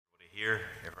here.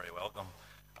 You're very welcome.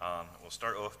 And we'll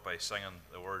start off by singing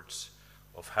the words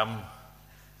of hymn. Not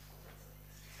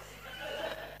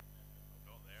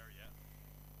there yet.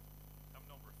 Hymn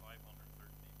number 513.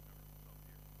 Up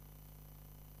here.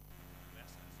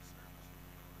 Blessed is the service.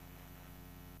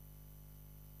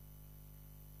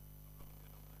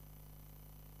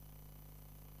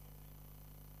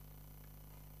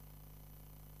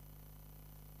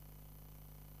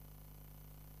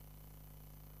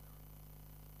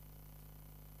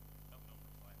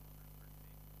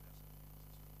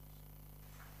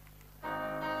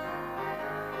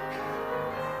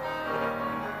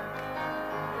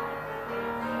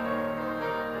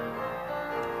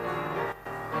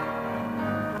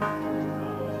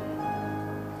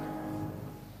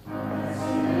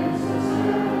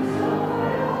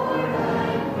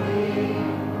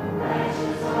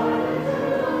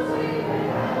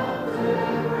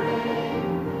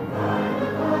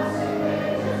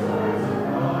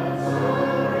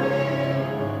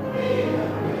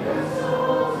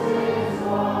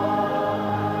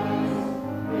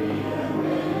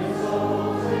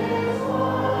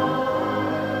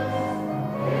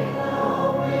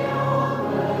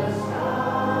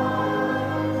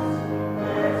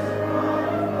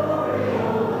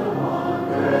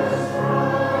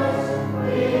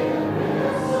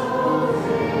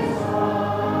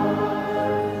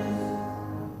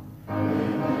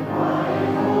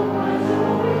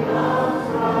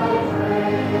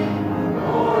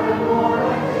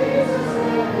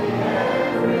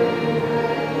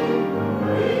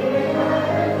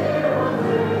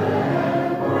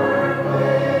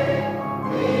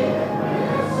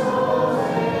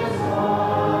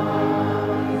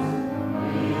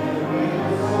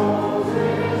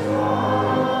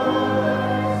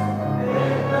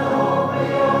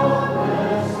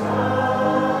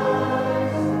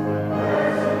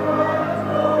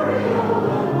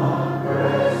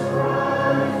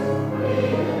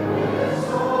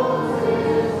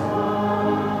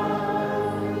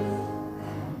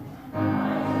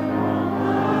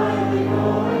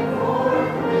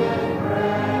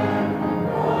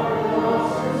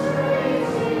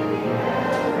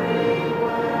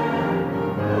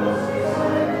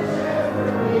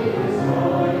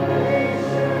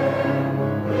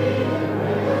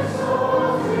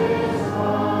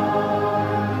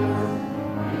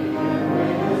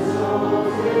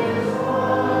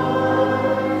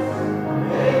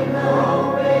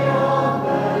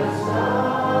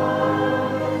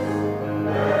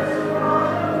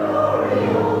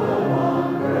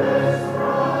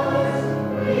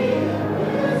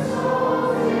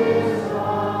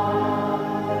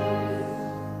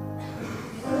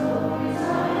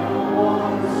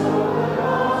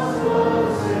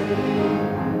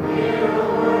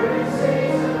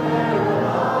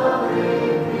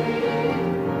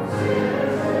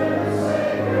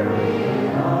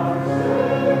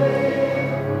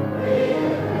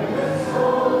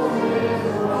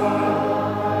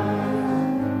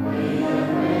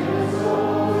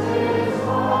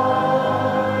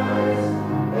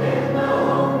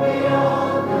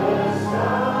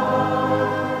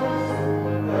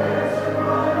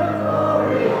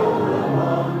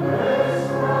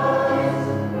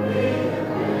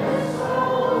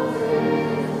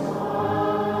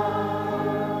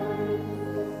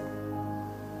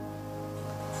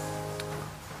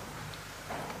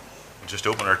 Just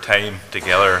open our time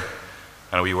together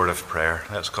in a wee word of prayer.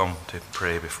 Let's come to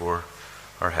pray before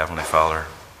our Heavenly Father.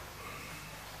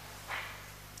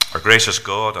 Our gracious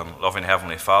God and loving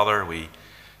Heavenly Father, we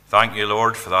thank you,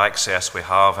 Lord, for the access we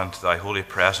have into thy holy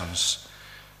presence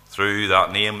through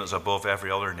that name that's above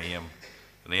every other name,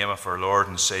 the name of our Lord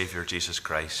and Saviour, Jesus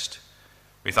Christ.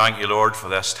 We thank you, Lord, for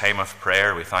this time of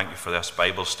prayer. We thank you for this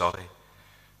Bible study.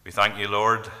 We thank you,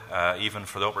 Lord, even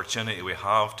for the opportunity we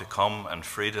have to come in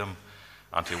freedom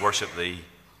and to worship thee.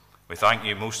 We thank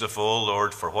you most of all,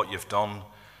 Lord, for what you've done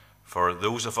for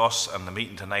those of us in the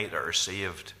meeting tonight that are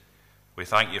saved. We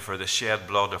thank you for the shed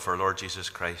blood of our Lord Jesus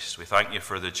Christ. We thank you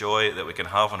for the joy that we can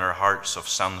have in our hearts of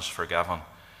sins forgiven.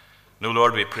 No,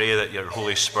 Lord, we pray that your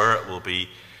Holy Spirit will be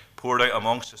poured out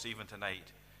amongst us even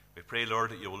tonight. We pray,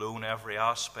 Lord, that you will own every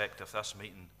aspect of this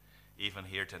meeting, even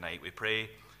here tonight. We pray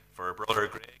for our brother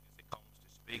Greg as he comes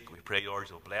to speak. We pray, Lord,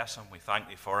 you'll bless him. We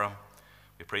thank you for him.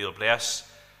 We pray you'll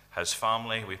bless his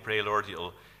family. We pray, Lord,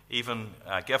 you'll even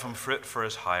give him fruit for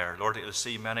his hire. Lord, that you'll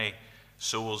see many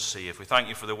souls saved. We thank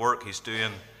you for the work he's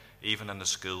doing even in the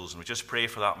schools. And we just pray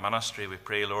for that ministry. We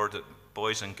pray, Lord, that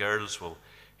boys and girls will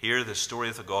hear the story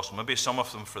of the gospel. Maybe some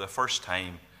of them for the first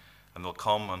time, and they'll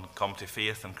come to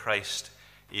faith in Christ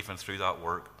even through that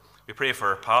work. We pray for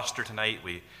our pastor tonight.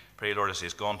 We Pray, Lord, as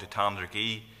he's gone to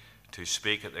Tandragee to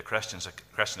speak at the Christian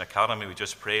Academy, we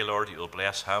just pray, Lord, you'll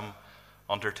bless him,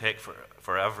 undertake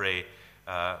for every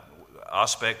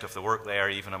aspect of the work there,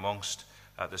 even amongst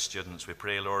the students. We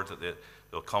pray, Lord, that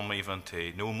they'll come even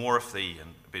to know more of thee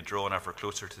and be drawn ever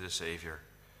closer to the Saviour.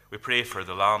 We pray for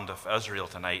the land of Israel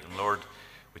tonight, and Lord,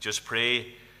 we just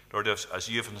pray, Lord, as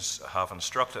you have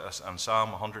instructed us in Psalm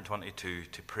 122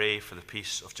 to pray for the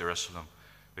peace of Jerusalem.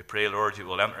 We pray, Lord, you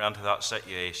will enter into that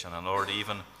situation, and Lord,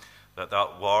 even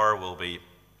that war will be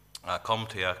come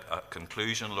to a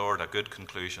conclusion, Lord, a good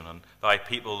conclusion, and thy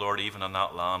people, Lord, even in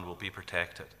that land will be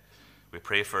protected. We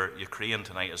pray for Ukraine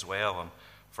tonight as well, and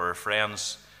for our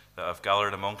friends that have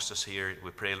gathered amongst us here.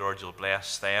 We pray, Lord, you'll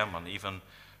bless them, and even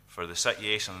for the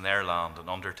situation in their land, and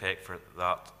undertake for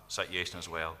that situation as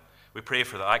well. We pray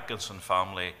for the Atkinson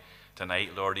family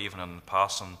tonight, Lord, even in the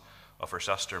passing of our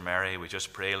sister Mary. We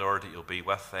just pray, Lord, that you'll be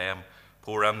with them,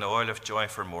 pour in the oil of joy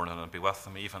for mourning, and be with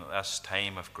them even at this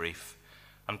time of grief.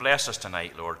 And bless us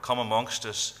tonight, Lord. Come amongst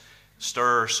us,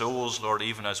 stir our souls, Lord,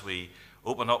 even as we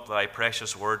open up thy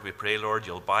precious word. We pray, Lord,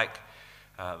 you'll back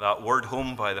that word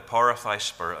home by the power of thy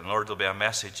Spirit. And Lord, there'll be a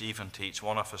message even to each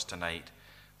one of us tonight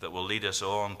that will lead us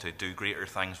on to do greater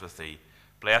things with thee.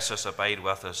 Bless us, abide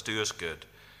with us, do us good,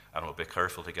 and we'll be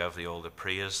careful to give thee all the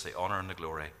praise, the honour, and the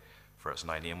glory. For it's in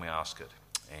thy name we ask it.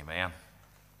 Amen.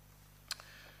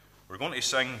 We're going to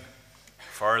sing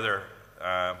further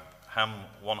hymn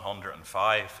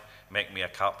 105, Make Me a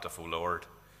Captive, O Lord.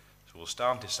 So we'll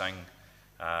stand to sing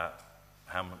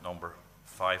hymn number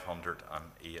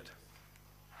 508.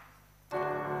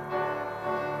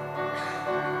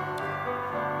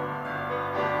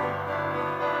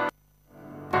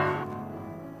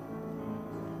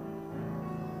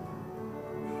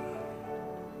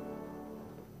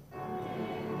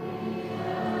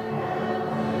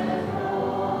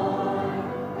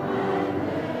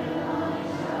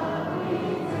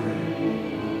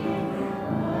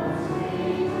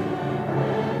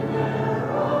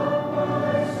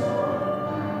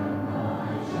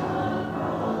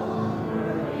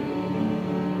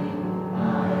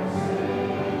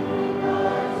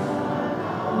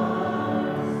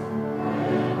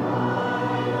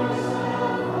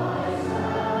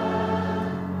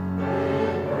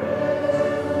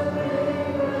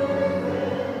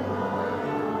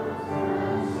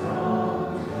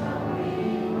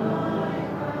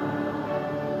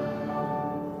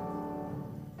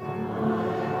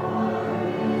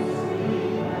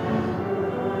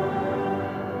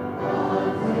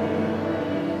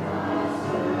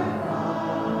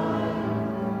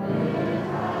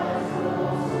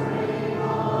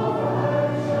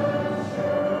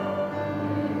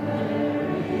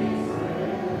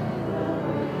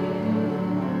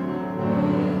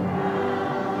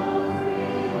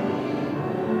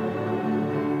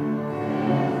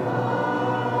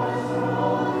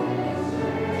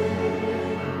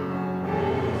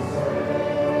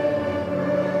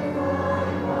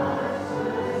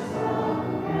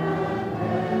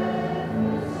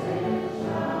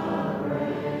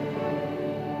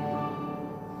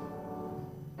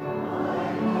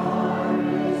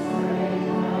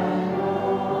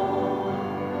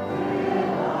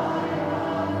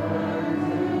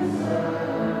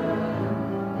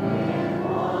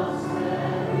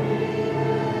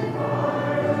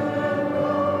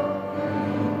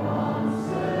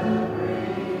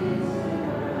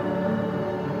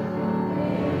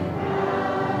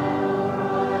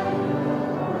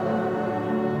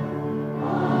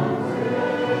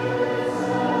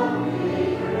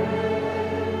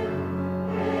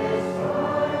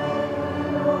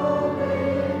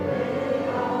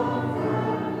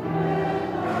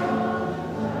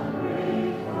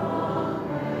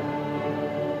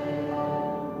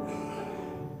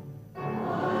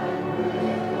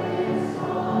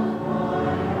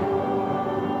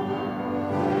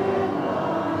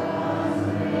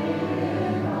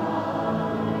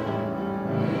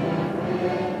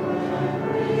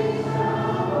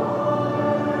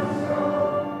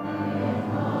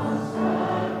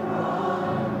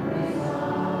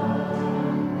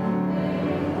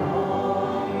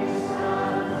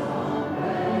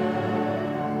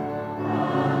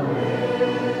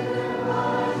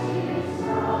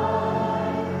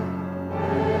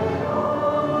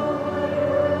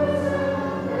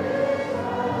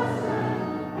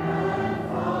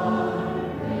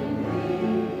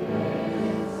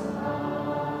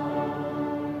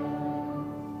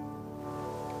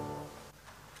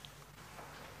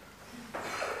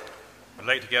 I'd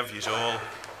like to give you all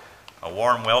a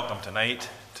warm welcome tonight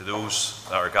to those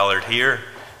that are gathered here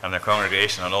in the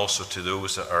congregation, and also to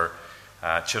those that are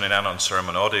tuning in on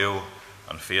sermon audio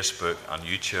on Facebook and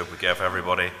YouTube. We give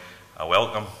everybody a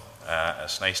welcome.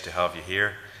 It's nice to have you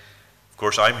here. Of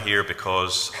course, I'm here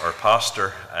because our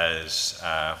pastor is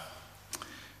at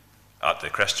the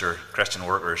Christian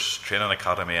Workers Training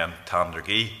Academy in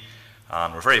Tandergee,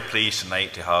 and we're very pleased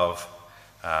tonight to have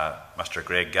Mr.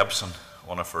 Greg Gibson,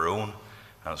 one of our own,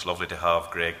 and it's lovely to have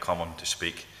Greg coming to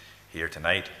speak here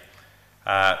tonight.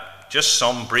 Just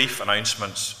some brief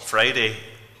announcements. Friday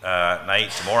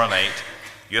night, tomorrow night,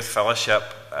 Youth Fellowship,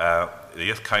 the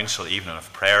Youth Council Evening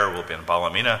of Prayer will be in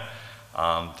Ballymena,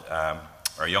 and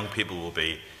our young people will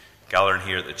be gathering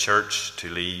here at the church to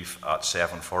leave at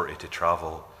 7:40 to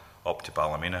travel up to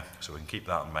Ballymena. So we can keep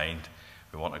that in mind.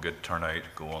 We want a good turnout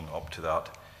going up to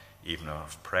that evening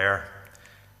of prayer.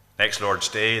 Next Lord's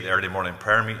Day, the early morning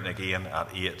prayer meeting again at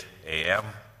 8 a.m.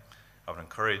 I would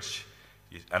encourage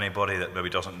anybody that maybe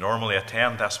doesn't normally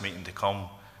attend this meeting to come.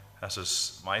 This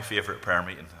is my favourite prayer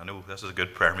meeting. I know this is a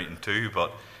good prayer meeting too,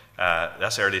 but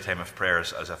this early time of prayer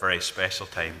is a very special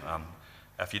time. And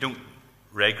if you don't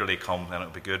regularly come, then it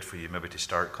would be good for you maybe to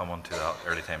start coming to that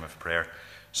early time of prayer.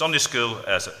 Sunday school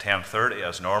is at 10:30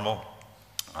 as normal,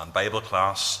 and Bible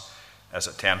class is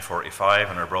at 10:45,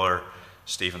 and our brother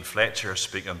Stephen Fletcher is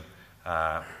speaking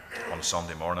on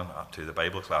Sunday morning to the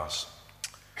Bible class.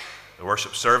 The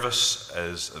worship service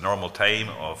is the normal time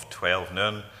of 12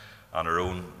 noon, and our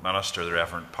own minister, the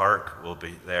Reverend Park, will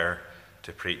be there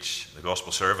to preach the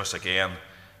gospel service again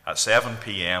at 7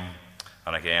 p.m,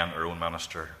 and again our own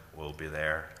minister will be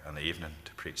there in the evening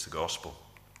to preach the gospel.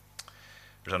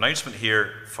 There's an announcement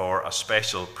here for a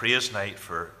special praise night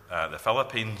for the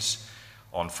Philippines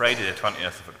on Friday the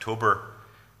 20th of October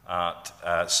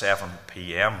at 7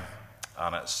 p.m,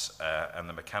 and it's in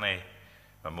the McKinney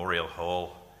Memorial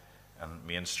Hall in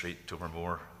Main Street,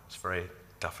 Tobermore. It's very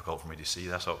difficult for me to see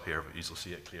this up here, but you'll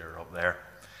see it clearer up there.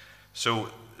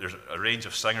 So there's a range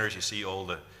of singers. You see all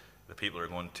the people are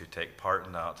going to take part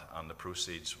in that, and the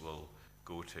proceeds will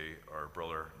go to our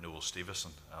brother Noel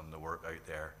Stevenson and the work out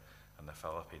there in the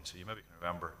Philippines. So you maybe can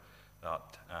remember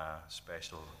that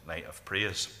special night of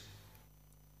praise.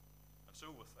 And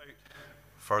so without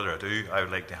further ado, I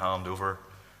would like to hand over,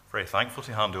 very thankful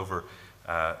to hand over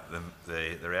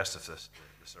the rest of the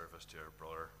service to our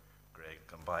brother Greg.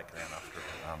 Come back then after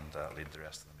and lead the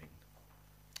rest of the meeting.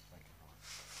 Thank you.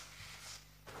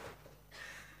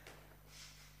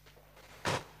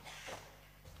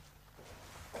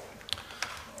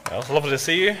 Well, it's lovely to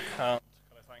see you, and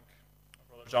can I thank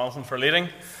Brother Jonathan for leading.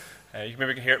 You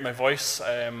maybe can hear it in my voice.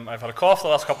 I've had a cough the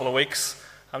last couple of weeks.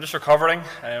 I'm just recovering.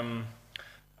 I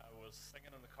was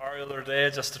singing in the car the other day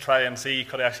just to try and see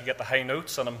could I actually get the high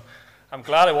notes, and I'm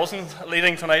glad I wasn't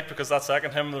leading tonight, because that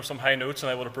second hymn there were some high notes and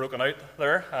I would have broken out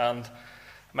there, and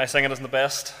my singing isn't the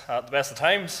best at the best of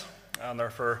times, and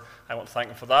therefore I want to thank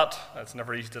him for that. It's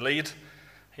never easy to lead.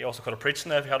 He also could have preached in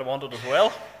there if he had wanted as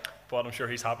well, but I'm sure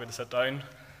he's happy to sit down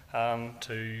and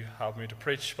to have me to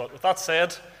preach. But with that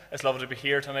said, it's lovely to be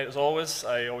here tonight as always.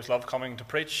 I always love coming to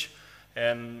preach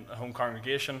in a home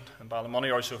congregation in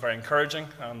Ballymoney. Also very encouraging,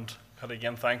 and could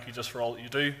again thank you just for all that you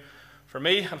do for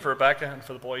me and for Rebecca and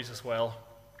for the boys as well.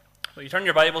 So you turn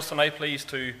your Bibles tonight, please,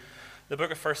 to the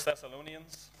book of 1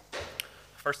 Thessalonians.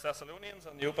 1 Thessalonians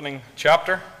and the opening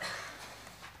chapter.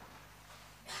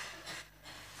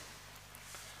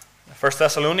 1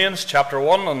 Thessalonians chapter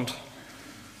 1, and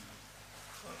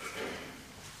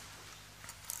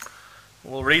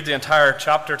we'll read the entire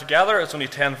chapter together. It's only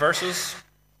 10 verses.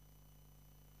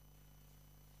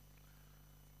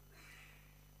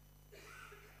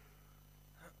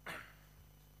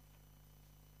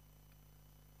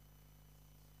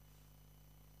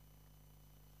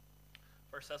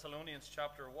 Thessalonians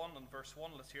chapter 1 and verse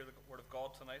 1. Let's hear the word of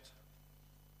God tonight.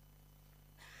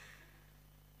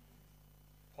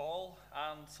 Paul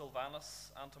and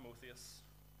Silvanus and Timotheus,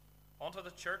 unto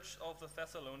the church of the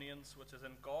Thessalonians, which is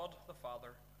in God the Father,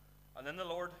 and in the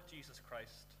Lord Jesus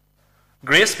Christ.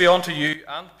 Grace be unto you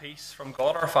and peace from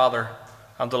God our Father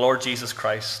and the Lord Jesus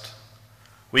Christ.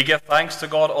 We give thanks to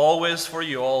God always for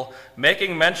you all,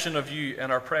 making mention of you in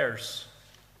our prayers,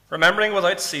 remembering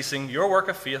without ceasing your work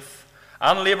of faith,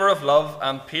 and labour of love,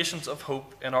 and patience of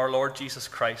hope in our Lord Jesus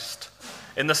Christ,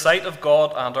 in the sight of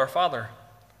God and our Father,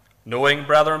 knowing,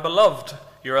 brethren beloved,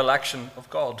 your election of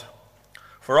God.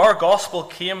 For our gospel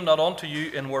came not unto you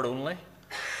in word only,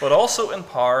 but also in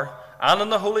power, and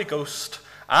in the Holy Ghost,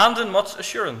 and in much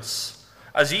assurance,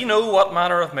 as ye know what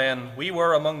manner of men we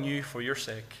were among you for your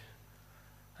sake.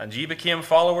 And ye became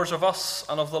followers of us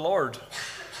and of the Lord,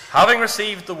 having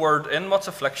received the word in much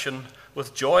affliction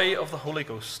with joy of the Holy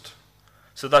Ghost,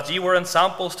 so that ye were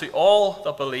ensamples to all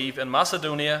that believe in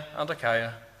Macedonia and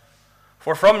Achaia.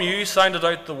 For from you sounded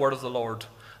out the word of the Lord,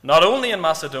 not only in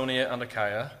Macedonia and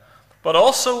Achaia, but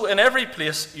also in every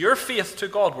place your faith to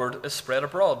Godward is spread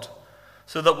abroad,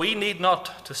 so that we need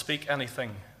not to speak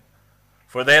anything.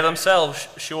 For they themselves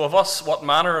show of us what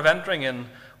manner of entering in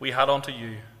we had unto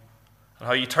you, and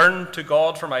how ye turned to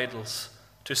God from idols,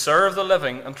 to serve the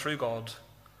living and true God,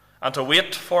 and to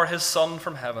wait for his Son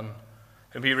from heaven,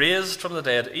 whom he raised from the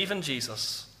dead, even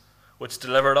Jesus, which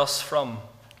delivered us from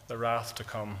the wrath to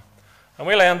come. And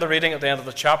we'll end the reading at the end of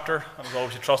the chapter, and as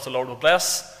always, we trust the Lord will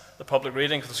bless the public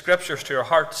reading of the Scriptures to your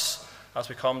hearts as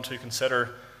we come to consider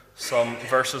some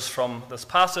verses from this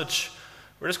passage.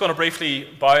 We're just going to briefly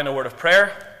bow in a word of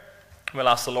prayer. We'll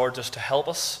ask the Lord just to help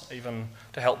us, even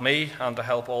to help me, and to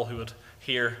help all who would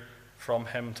hear from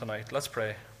him tonight. Let's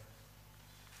pray.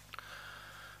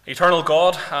 Eternal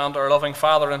God and our loving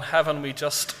Father in heaven, we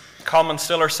just come and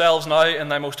still ourselves now in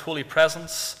thy most holy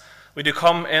presence. We do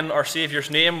come in our Saviour's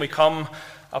name. We come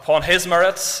upon his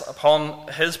merits, upon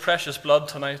his precious blood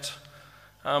tonight.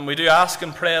 We do ask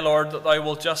and pray, Lord, that thou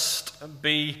wilt just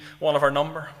be one of our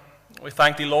number. We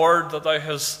thank thee, Lord, that thou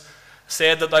hast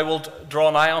said that thou wilt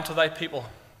draw nigh unto thy people.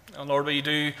 And Lord, we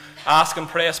do ask and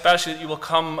pray especially that you will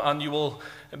come and you will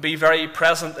be very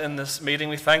present in this meeting.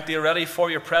 We thank thee already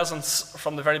for your presence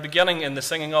from the very beginning in the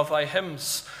singing of thy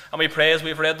hymns. And we pray as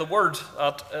we've read the word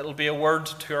that it will be a word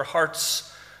to our hearts.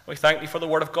 We thank thee for the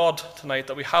word of God tonight,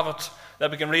 that we have it,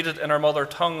 that we can read it in our mother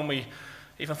tongue. And we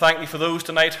even thank thee for those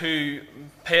tonight who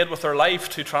paid with their life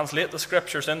to translate the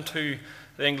Scriptures into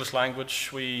the English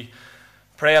language. We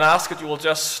pray and ask that you will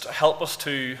just help us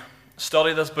to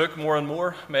study this book more and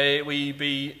more. May we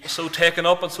be so taken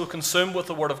up and so consumed with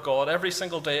the Word of God every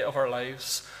single day of our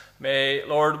lives. May,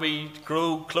 Lord, we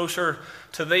grow closer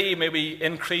to thee. May we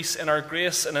increase in our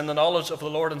grace and in the knowledge of the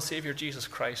Lord and Saviour Jesus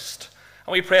Christ.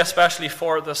 And we pray especially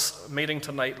for this meeting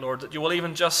tonight, Lord, that you will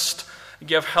even just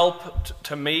give help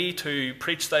to me to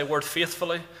preach thy word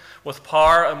faithfully, with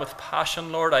power and with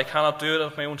passion, Lord. I cannot do it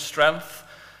of my own strength.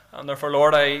 And therefore,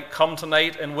 Lord, I come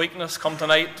tonight in weakness, come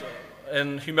tonight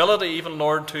in humility, even,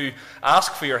 Lord, to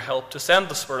ask for your help, to send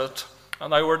the Spirit.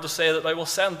 And thy word to say that I will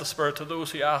send the Spirit to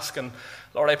those who ask. And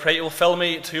Lord, I pray you will fill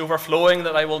me to overflowing,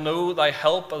 that I will know thy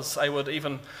help as I would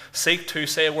even seek to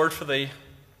say a word for thee.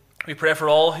 We pray for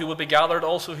all who will be gathered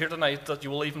also here tonight, that you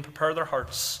will even prepare their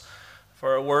hearts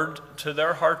for a word to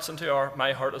their hearts and to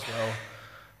my heart as well.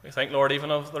 We thank, Lord, even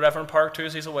of the Reverend Park too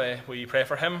as he's away. We pray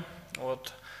for him,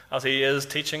 Lord, as he is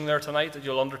teaching there tonight, that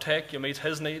you'll undertake, you'll meet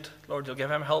his need. Lord, you'll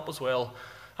give him help as well.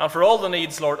 And for all the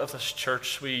needs, Lord, of this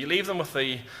church, we leave them with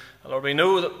thee. And Lord, we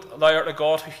know that thou art a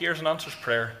God who hears and answers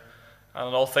prayer. And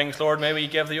in all things, Lord, may we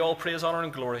give thee all praise, honour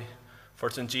and glory. For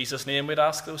it's in Jesus' name we'd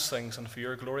ask those things, and for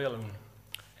your glory alone.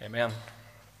 Amen.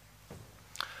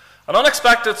 An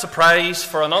unexpected surprise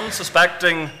for an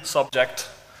unsuspecting subject,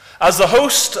 as the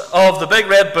host of the Big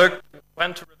Red Book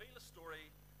went to reveal a story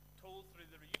told through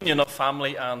the reunion of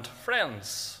family and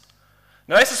friends.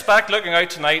 Now, I suspect, looking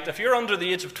out tonight, if you're under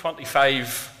the age of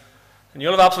 25, then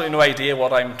you'll have absolutely no idea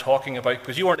what I'm talking about,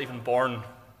 because you weren't even born.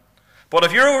 But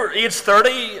if you're age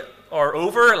 30 or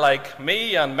over, like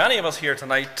me and many of us here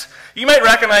tonight, you might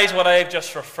recognize what I've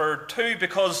just referred to,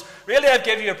 because really I've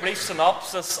given you a brief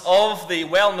synopsis of the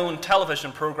well-known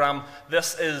television program,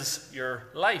 This Is Your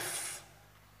Life.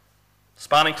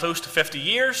 Spanning close to 50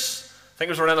 years, I think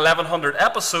it was around 1,100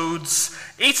 episodes.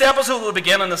 Each episode would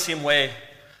begin in the same way,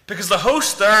 because the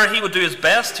host there, he would do his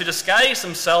best to disguise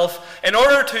himself in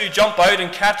order to jump out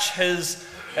and catch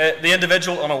the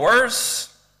individual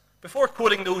unawares before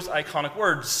quoting those iconic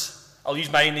words. I'll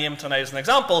use my name tonight as an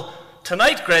example.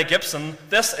 Tonight, Greg Gibson,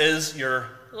 this is your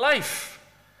life.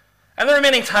 And the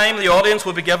remaining time, the audience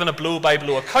will be given a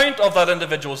blow-by-blow account of that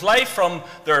individual's life from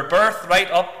their birth right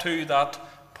up to that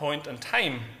point in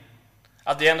time.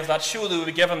 At the end of that show, they will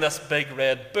be given this big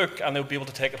red book, and they'll be able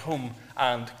to take it home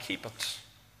and keep it.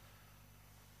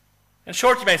 In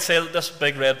short, you might say that this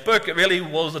big red book, it really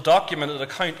was a documented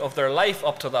account of their life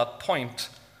up to that point.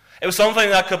 It was something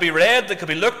that could be read, that could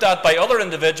be looked at by other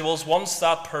individuals once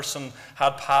that person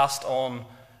had passed on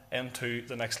into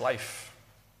the next life.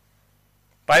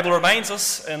 The Bible reminds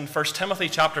us in 1 Timothy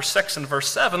chapter 6 and verse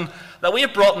 7 that we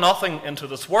have brought nothing into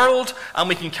this world, and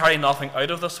we can carry nothing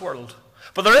out of this world.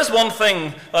 But there is one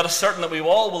thing that is certain that we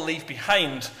all will leave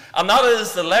behind, and that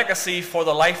is the legacy for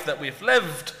the life that we've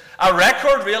lived. A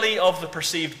record really of the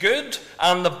perceived good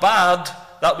and the bad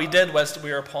that we did whilst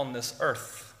we were upon this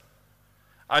earth.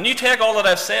 And you take all that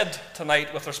I've said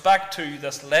tonight with respect to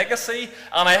this legacy,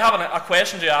 and I have a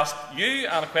question to ask you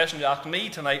and a question to ask me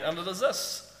tonight, and it is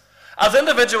this. As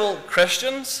individual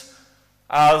Christians,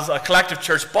 as a collective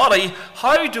church body,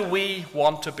 how do we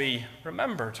want to be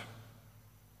remembered?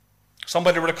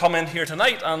 somebody were to come in here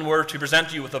tonight and were to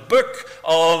present you with a book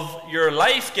of your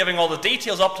life, giving all the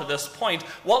details up to this point,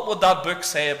 what would that book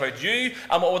say about you,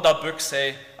 and what would that book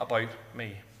say about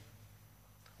me?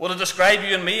 Would it describe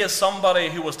you and me as somebody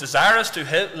who was desirous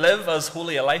to live as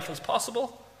holy a life as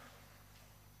possible?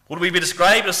 Would we be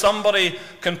described as somebody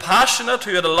compassionate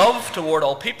who had a love toward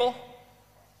all people?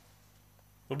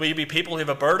 Would we be people who have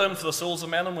a burden for the souls of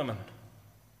men and women?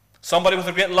 Somebody with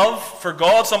a great love for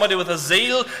God, somebody with a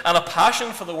zeal and a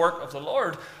passion for the work of the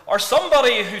Lord, or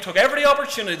somebody who took every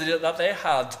opportunity that they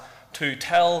had to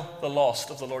tell the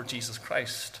lost of the Lord Jesus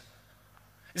Christ?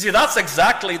 You see, that's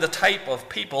exactly the type of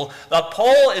people that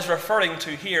Paul is referring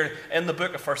to here in the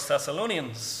book of 1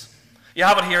 Thessalonians. You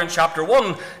have it here in chapter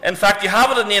 1. In fact, you have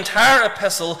it in the entire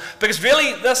epistle, because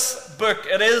really this book,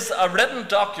 it is a written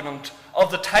document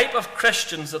of the type of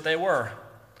Christians that they were.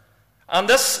 And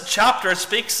this chapter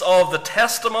speaks of the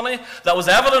testimony that was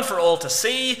evident for all to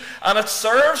see, and it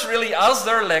serves really as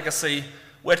their legacy,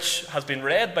 which has been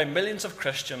read by millions of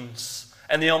Christians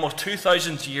in the almost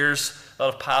 2,000 years that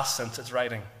have passed since its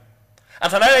writing. And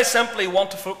tonight I simply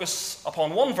want to focus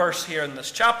upon one verse here in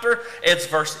this chapter. It's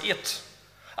verse 8.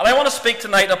 And I want to speak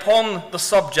tonight upon the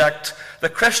subject, the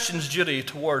Christian's duty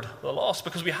toward the lost,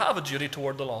 because we have a duty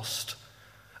toward the lost.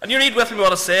 And you read with me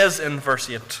what it says in verse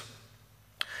 8.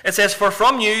 It says, "For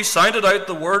from you sounded out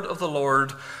the word of the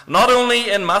Lord, not only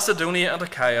in Macedonia and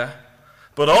Achaia,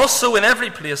 but also in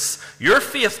every place your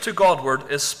faith to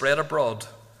Godward is spread abroad,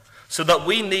 so that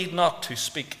we need not to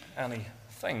speak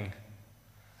anything."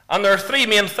 And there are three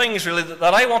main things really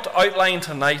that I want to outline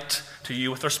tonight to you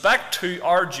with respect to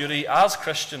our duty as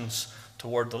Christians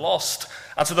toward the lost.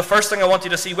 And so the first thing I want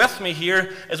you to see with me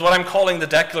here is what I'm calling the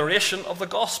declaration of the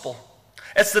gospel.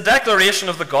 It's the declaration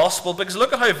of the gospel, because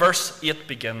look at how verse 8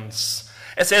 begins.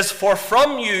 It says, "For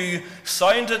from you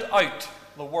sounded out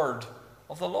the word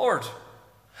of the Lord."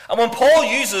 And when Paul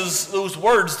uses those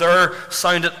words there,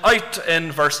 sounded out,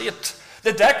 in verse 8,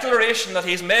 the declaration that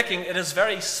he's making, it is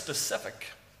very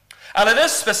specific. And it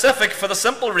is specific for the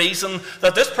simple reason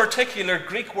that this particular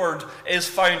Greek word is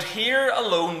found here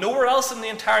alone, nowhere else in the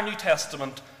entire New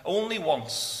Testament, only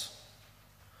once.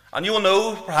 And you will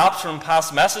know, perhaps from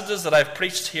past messages that I've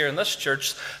preached here in this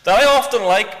church, that I often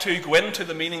like to go into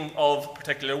the meaning of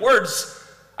particular words.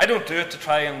 I don't do it to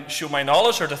try and show my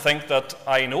knowledge or to think that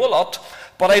I know a lot,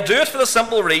 but I do it for the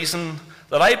simple reason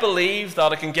that I believe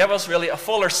that it can give us really a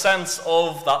fuller sense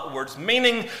of that word's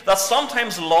meaning that's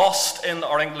sometimes lost in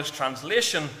our English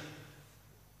translation.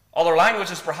 Other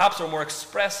languages perhaps are more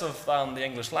expressive than the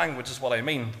English language, is what I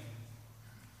mean.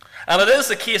 And it is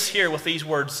the case here with these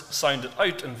words sounded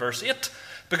out in verse 8,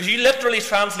 because you literally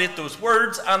translate those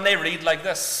words and they read like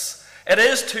this. It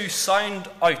is to sound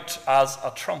out as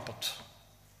a trumpet.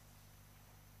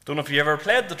 Don't know if you ever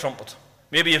played the trumpet.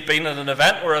 Maybe you've been at an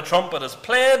event where a trumpet is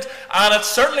played, and it's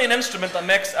certainly an instrument that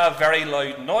makes a very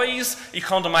loud noise. You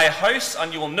come to my house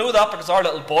and you will know that, because our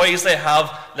little boys, they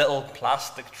have little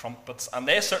plastic trumpets, and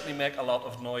they certainly make a lot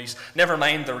of noise, never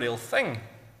mind the real thing.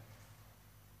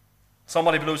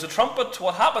 Somebody blows a trumpet,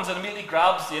 what happens? It immediately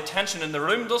grabs the attention in the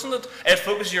room, doesn't it? It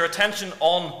focuses your attention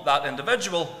on that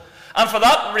individual. And for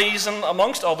that reason,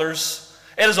 amongst others,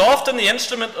 it is often the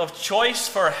instrument of choice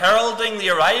for heralding the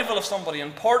arrival of somebody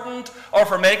important, or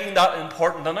for making that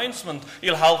important announcement.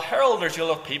 You'll have heralders,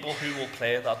 you'll have people who will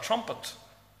play that trumpet.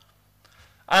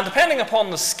 And depending upon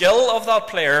the skill of that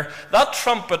player, that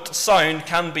trumpet sound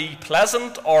can be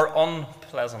pleasant or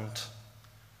unpleasant.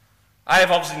 I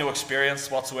have obviously no experience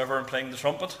whatsoever in playing the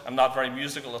trumpet. I'm not very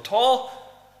musical at all.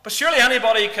 But surely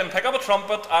anybody can pick up a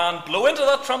trumpet and blow into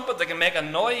that trumpet. They can make a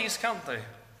noise, can't they?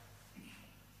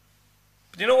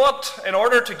 But you know what? In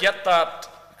order to get that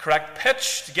correct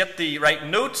pitch, to get the right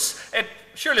notes, it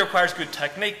surely requires good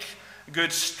technique,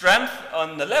 good strength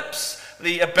on the lips,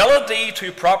 the ability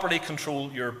to properly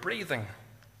control your breathing.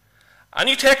 And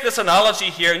you take this analogy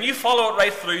here and you follow it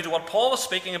right through to what Paul is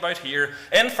speaking about here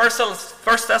in 1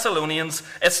 Thessalonians.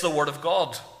 It's the Word of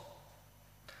God.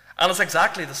 And it's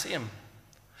exactly the same.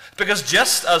 Because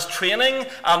just as training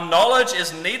and knowledge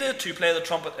is needed to play the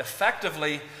trumpet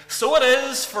effectively, so it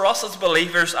is for us as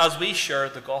believers as we share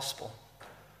the gospel.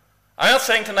 I'm not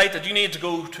saying tonight that you need to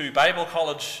go to Bible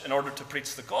college in order to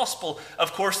preach the gospel.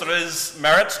 Of course, there is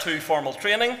merits to formal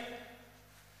training.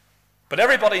 But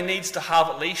everybody needs to have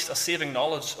at least a saving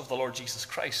knowledge of the Lord Jesus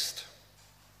Christ.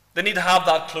 They need to have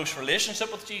that close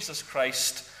relationship with Jesus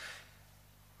Christ.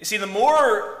 You see, the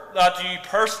more that you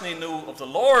personally know of the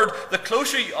Lord, the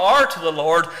closer you are to the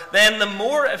Lord, then the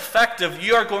more effective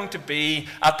you are going to be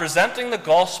at presenting the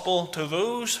gospel to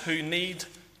those who need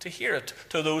to hear it,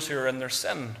 to those who are in their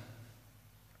sin.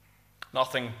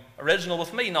 Nothing original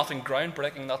with me, nothing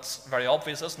groundbreaking. That's very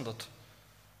obvious, isn't it?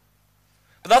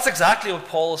 But that's exactly what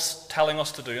Paul is telling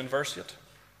us to do in verse 8.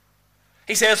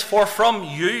 He says, "For from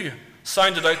you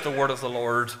sounded out the word of the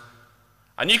Lord."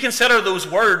 And you consider those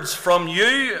words, "from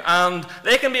you," and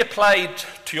they can be applied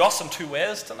to us in two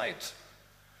ways tonight.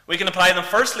 We can apply them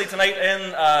firstly tonight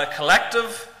in a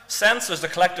collective sense. There's the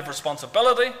collective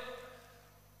responsibility.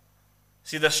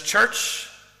 See, this church,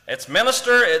 its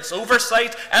minister, its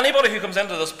oversight, anybody who comes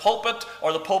into this pulpit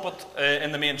or the pulpit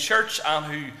in the main church and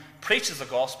who preaches the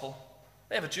gospel,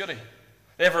 they have a duty.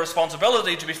 They have a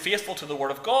responsibility to be faithful to the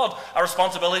Word of God, a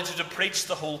responsibility to preach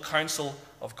the whole counsel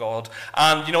of God.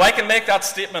 And, I can make that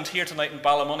statement here tonight in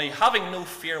Ballymoney having no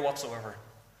fear whatsoever.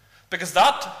 Because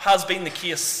that has been the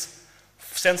case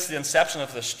since the inception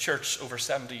of this church over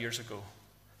 70 years ago.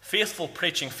 Faithful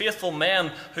preaching, faithful men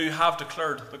who have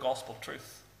declared the gospel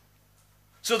truth.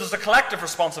 So there's a collective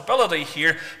responsibility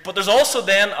here, but there's also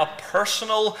then a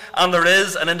personal and there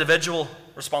is an individual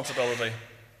responsibility.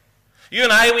 You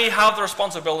and I, we have the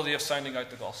responsibility of sounding out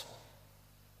the gospel.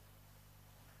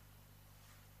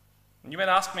 And you might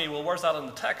ask me, well, where's that in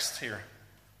the text here?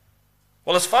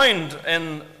 Well, it's found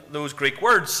in those Greek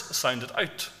words, "sounded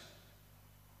out."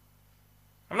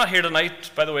 I'm not here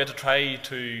tonight, by the way, to try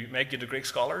to make you the Greek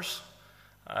scholars.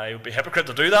 I would be a hypocrite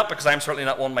to do that because I'm certainly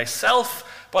not one myself,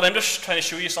 but I'm just trying to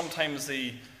show you sometimes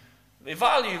the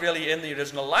value really in the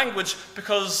original language,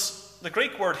 because the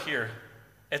Greek word here,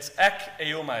 it's ek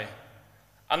eomai.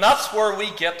 And that's where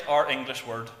we get our English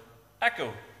word,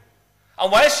 echo.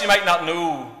 And whilst you might not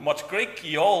know much Greek,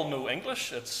 you all know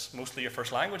English. It's mostly your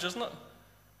first language, isn't it?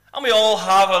 And we all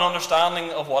have an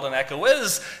understanding of what an echo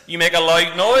is. You make a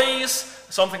loud noise,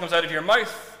 something comes out of your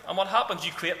mouth, and what happens?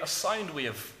 You create a sound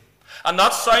wave. And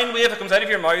that sound wave that comes out of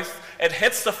your mouth, it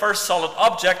hits the first solid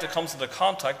object it comes into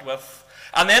contact with,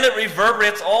 and then it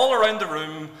reverberates all around the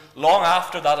room long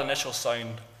after that initial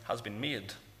sound has been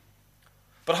made.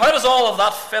 But how does all of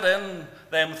that fit in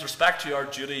then with respect to our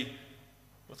duty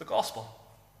with the gospel?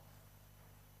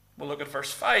 We'll look at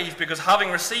verse 5, because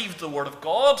having received the word of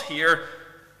God here,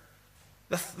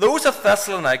 those of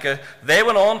Thessalonica, they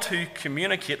went on to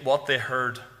communicate what they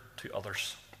heard to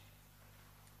others.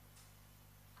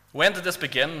 When did this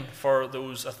begin for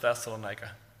those of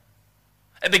Thessalonica?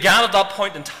 It began at that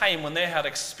point in time when they had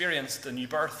experienced a new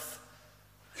birth,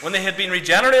 when they had been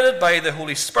regenerated by the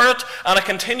Holy Spirit, and it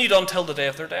continued until the day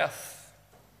of their death.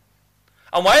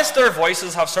 And whilst their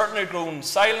voices have certainly grown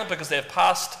silent because they have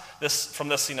passed from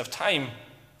this scene of time,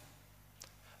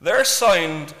 their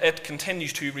sound, it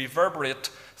continues to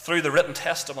reverberate through the written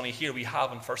testimony here we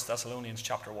have in 1 Thessalonians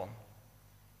chapter 1.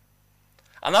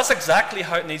 And that's exactly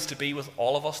how it needs to be with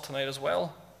all of us tonight as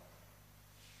well.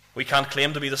 We can't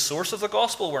claim to be the source of the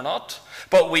gospel, we're not.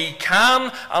 But we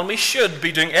can and we should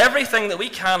be doing everything that we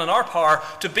can in our power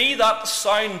to be that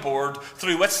soundboard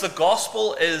through which the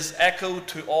gospel is echoed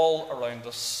to all around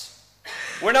us.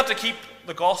 We're not to keep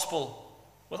the gospel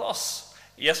with us.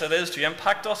 Yes, it is to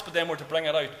impact us, but then we're to bring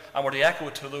it out and we're to echo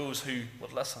it to those who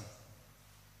would listen.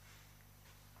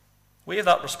 We have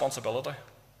that responsibility.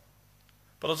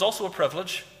 But it's also a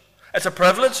privilege. It's a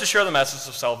privilege to share the message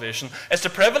of salvation. It's a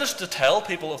privilege to tell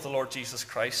people of the Lord Jesus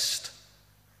Christ.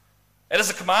 It is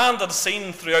a command that is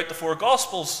seen throughout the four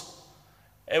Gospels.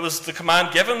 It was the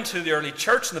command given to the early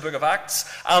church in the book of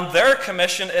Acts, and their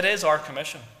commission, it is our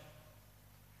commission,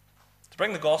 to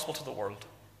bring the gospel to the world.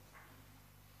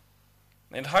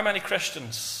 And how many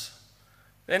Christians,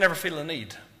 they never feel the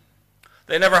need.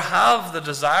 They never have the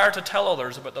desire to tell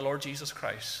others about the Lord Jesus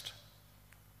Christ.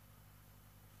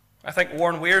 I think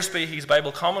Warren Wiersbe, he's a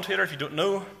Bible commentator, if you don't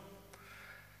know,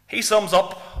 he sums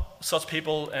up such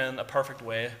people in a perfect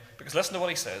way. Because listen to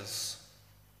what he says.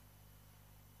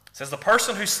 He says, the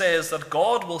person who says that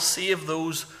God will save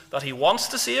those that he wants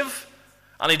to save,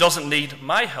 and he doesn't need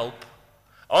my help,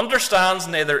 understands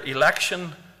neither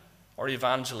election or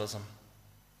evangelism.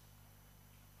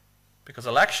 Because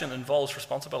election involves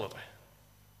responsibility.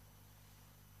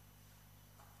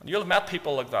 And you'll have met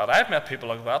people like that. I've met people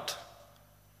like that.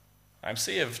 I'm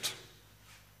saved.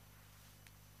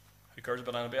 Who cares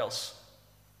about anybody else?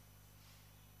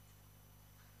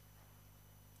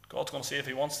 God's going to save if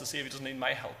he wants to save. He doesn't need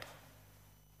my help.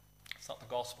 It's not the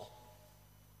gospel.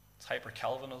 It's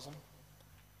hyper-Calvinism.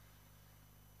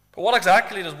 But what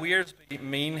exactly does Wiersbe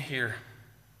mean here?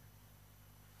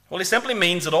 Well, he simply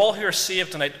means that all who are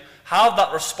saved tonight have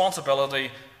that responsibility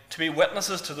to be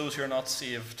witnesses to those who are not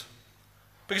saved.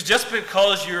 Because just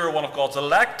because you're one of God's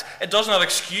elect, it does not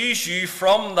excuse you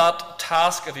from that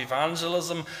task of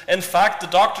evangelism. In fact, the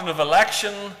doctrine of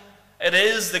election, it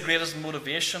is the greatest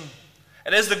motivation.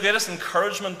 It is the greatest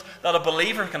encouragement that a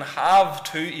believer can have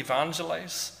to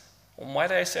evangelize. And why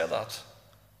do I say that?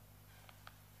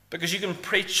 Because you can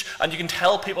preach and you can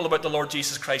tell people about the Lord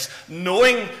Jesus Christ,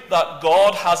 knowing that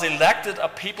God has elected a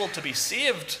people to be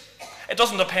saved. It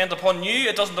doesn't depend upon you,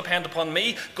 it doesn't depend upon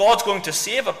me. God's going to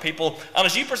save a people, and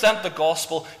as you present the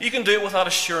gospel, you can do it with that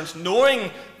assurance,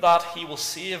 knowing that he will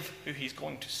save who he's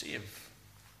going to save.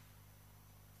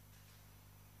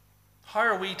 How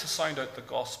are we to sound out the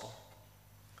gospel?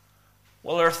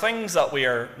 Well, there are things that we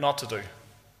are not to do.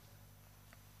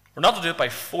 We're not to do it by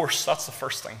force, that's the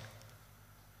first thing.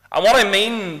 And what I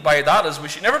mean by that is we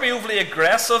should never be overly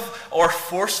aggressive or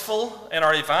forceful in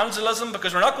our evangelism,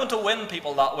 because we're not going to win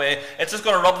people that way. It's just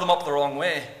going to rub them up the wrong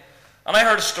way. And I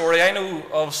heard a story, I know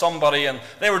of somebody, and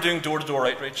they were doing door-to-door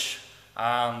outreach.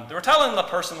 And they were telling the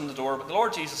person in the door about the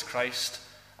Lord Jesus Christ.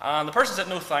 And the person said,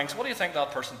 no thanks. What do you think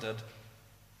that person did?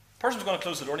 The person was going to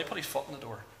close the door, and he put his foot in the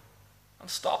door and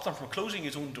stopped them from closing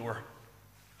his own door.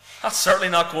 That's certainly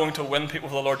not going to win people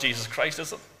for the Lord Jesus Christ,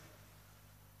 is it?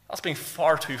 That's being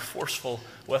far too forceful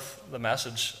with the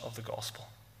message of the gospel.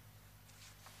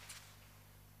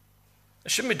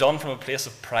 It shouldn't be done from a place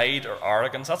of pride or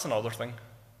arrogance. That's another thing.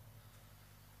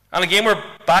 And again, we're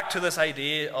back to this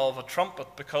idea of a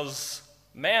trumpet, because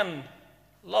men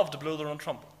love to blow their own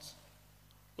trumpets,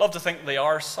 love to think they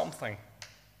are something.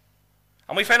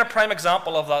 And we find a prime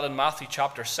example of that in Matthew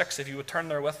chapter 6, if you would turn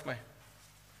there with me.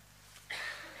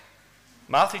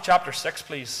 Matthew chapter 6,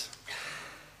 please.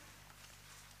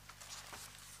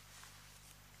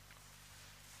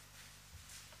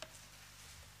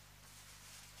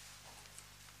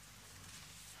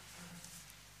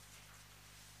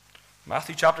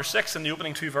 Matthew chapter 6, in the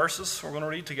opening two verses, we're going to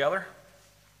read together.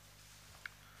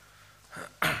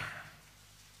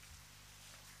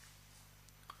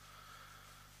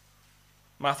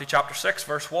 Matthew chapter 6,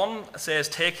 verse 1, it says,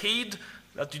 "Take heed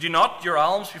that you do not your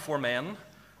alms before men,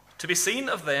 to be seen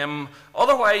of them,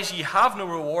 otherwise ye have no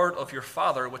reward of your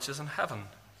Father which is in heaven.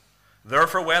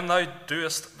 Therefore when thou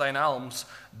doest thine alms,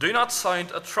 do not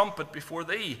sound a trumpet before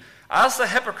thee, as the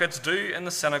hypocrites do in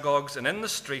the synagogues and in the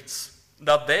streets,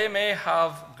 that they may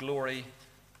have glory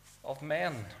of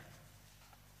men."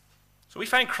 So we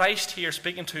find Christ here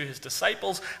speaking to his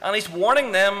disciples, and he's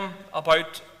warning them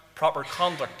about proper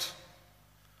conduct.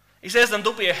 He says to them,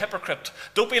 don't be a hypocrite.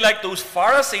 Don't be like those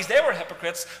Pharisees. They were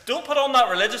hypocrites. Don't put on that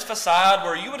religious facade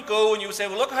where you would go and you would say,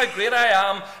 well, look how great I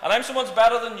am, and I'm so much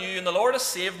better than you, and the Lord has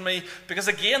saved me, because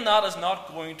again, that is not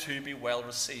going to be well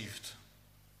received.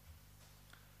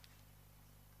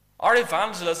 Our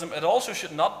evangelism, it also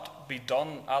should not be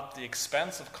done at the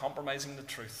expense of compromising the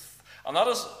truth. And that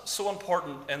is so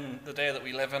important in the day that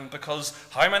we live in, because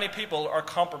how many people are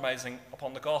compromising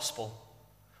upon the gospel?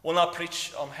 Will not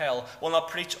preach on hell, will not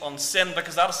preach on sin,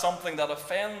 because that is something that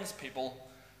offends people.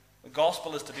 The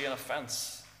gospel is to be an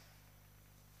offense.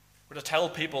 We're to tell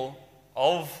people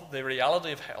of the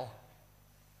reality of hell.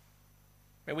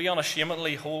 May we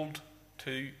unashamedly hold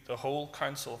to the whole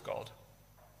counsel of God.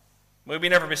 May we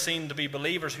never be seen to be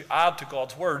believers who add to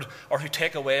God's word or who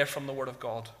take away from the word of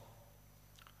God.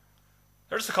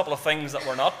 There's a couple of things that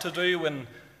we're not to do when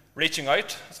reaching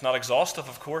out. It's not exhaustive,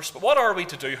 of course, but what are we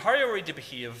to do? How are we to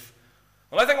behave?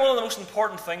 Well, I think one of the most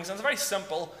important things, and it's very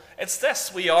simple, it's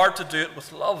this: we are to do it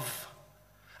with love.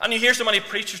 And you hear so many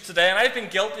preachers today, and I've been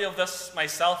guilty of this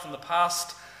myself in the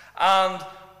past, and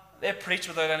they preach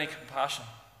without any compassion.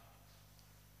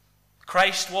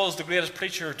 Christ was the greatest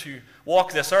preacher to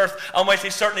walk this earth, and whilst he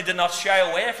certainly did not shy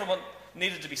away from what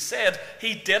needed to be said,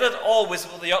 he did it always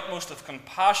with the utmost of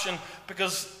compassion,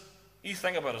 because you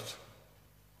think about it.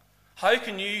 How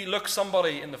can you look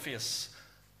somebody in the face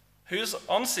who's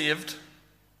unsaved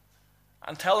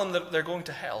and tell them that they're going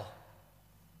to hell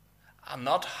and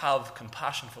not have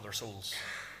compassion for their souls?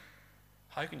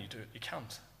 How can you do it? You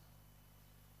can't.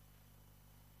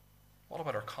 What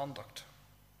about our conduct?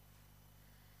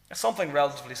 It's something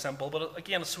relatively simple, but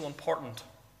again, it's so important.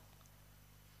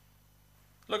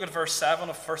 Look at verse 7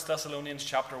 of 1 Thessalonians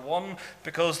chapter 1,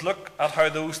 because look at how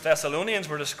those Thessalonians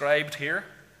were described here.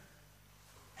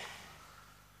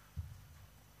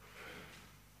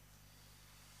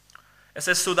 It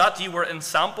says, "So that ye were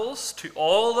ensamples to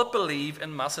all that believe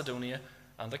in Macedonia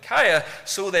and Achaia."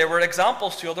 So they were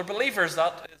examples to other believers.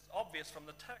 That is obvious from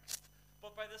the text.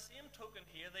 But by the same token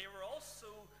here, they were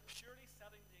also surely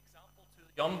setting the example to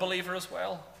the unbeliever as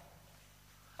well.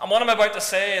 And what I'm about to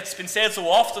say, it's been said so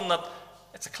often that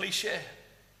it's a cliche.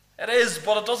 It is,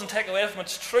 but it doesn't take away from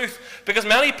its truth. Because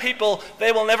many people,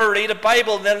 they will never read a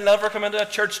Bible, they'll never come into a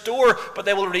church door, but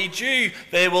they will read you.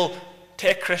 They will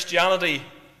take Christianity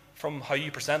from how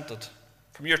you present it,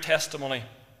 from your testimony.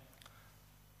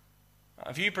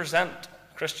 If you present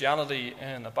Christianity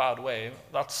in a bad way,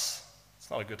 it's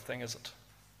not a good thing, is it?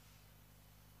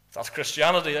 If that's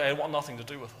Christianity, I want nothing to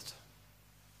do with it.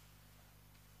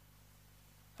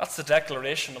 That's the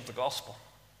declaration of the gospel.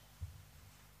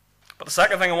 But the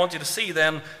second thing I want you to see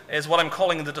then is what I'm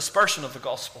calling the dispersion of the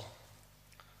gospel.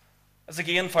 It's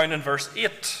again found in verse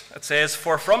 8. It says,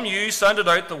 "For from you sounded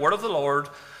out the word of the Lord,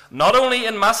 not only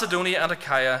in Macedonia and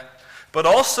Achaia, but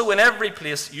also in every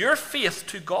place your faith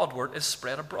to Godward is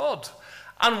spread abroad."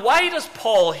 And why does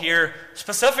Paul here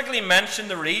specifically mention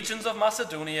the regions of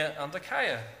Macedonia and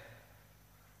Achaia?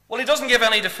 Well, he doesn't give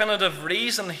any definitive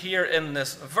reason here in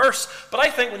this verse, but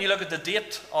I think when you look at the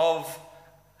date of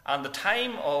and the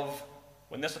time of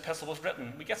when this epistle was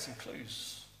written, we get some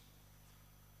clues.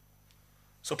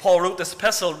 So Paul wrote this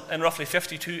epistle in roughly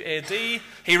 52 AD.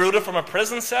 He wrote it from a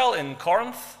prison cell in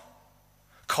Corinth.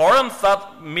 Corinth,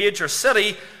 that major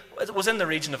city, was in the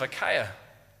region of Achaia.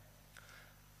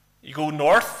 You go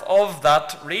north of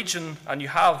that region and you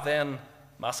have then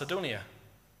Macedonia.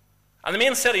 And the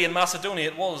main city in Macedonia,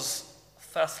 it was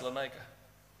Thessalonica.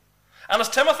 And as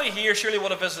Timothy here surely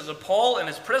would have visited Paul in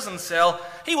his prison cell,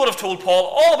 he would have told Paul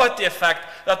all about the effect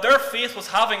that their faith was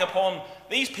having upon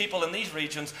these people in these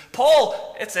regions.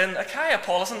 Paul, it's in Achaia.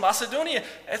 Paul is in Macedonia.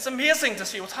 It's amazing to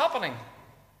see what's happening.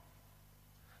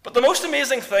 But the most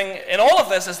amazing thing in all of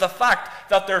this is the fact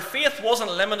that their faith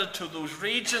wasn't limited to those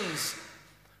regions.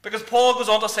 Because Paul goes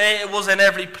on to say it was in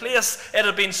every place. It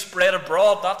had been spread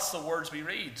abroad. That's the words we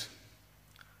read.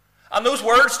 And those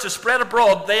words, to spread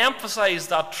abroad, they emphasize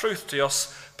that truth to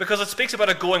us because it speaks about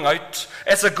a going out.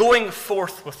 It's a going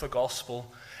forth with the gospel.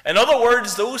 In other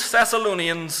words, those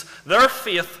Thessalonians, their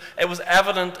faith, it was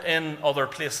evident in other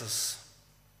places.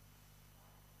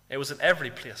 It was in every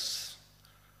place.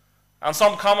 And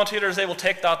some commentators, they will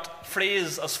take that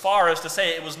phrase as far as to say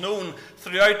it was known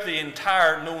throughout the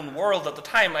entire known world at the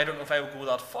time. I don't know if I would go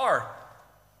that far.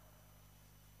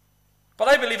 But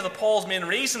I believe that Paul's main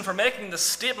reason for making this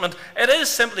statement, it is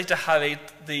simply to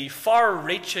highlight the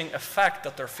far-reaching effect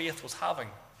that their faith was having.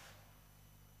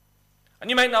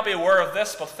 And you might not be aware of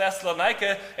this, but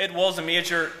Thessalonica, it was a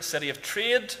major city of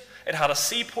trade. It had a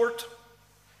seaport.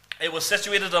 It was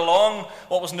situated along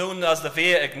what was known as the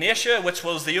Via Egnatia, which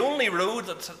was the only road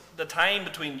at the time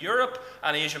between Europe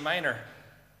and Asia Minor.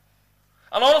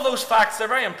 And all of those facts, they're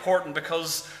very important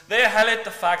because they highlight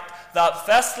the fact that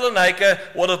Thessalonica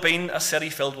would have been a city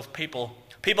filled with people.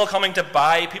 People coming to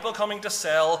buy, people coming to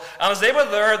sell. And as they were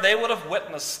there, they would have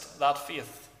witnessed that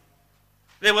faith.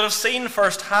 They would have seen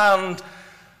firsthand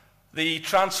the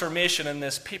transformation in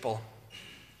this people.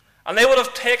 And they would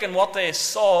have taken what they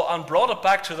saw and brought it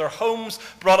back to their homes,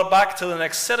 brought it back to the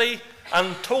next city,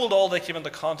 and told all they came into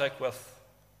contact with.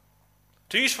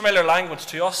 To use familiar language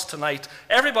to us tonight,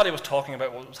 everybody was talking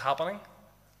about what was happening.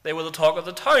 They were the talk of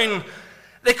the town.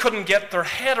 They couldn't get their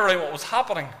head around what was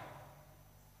happening.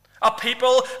 A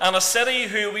people and a city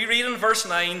who we read in verse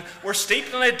 9 were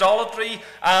steeped in idolatry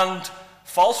and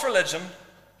false religion.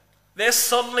 They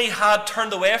suddenly had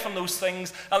turned away from those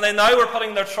things, and they now were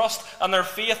putting their trust and their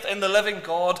faith in the living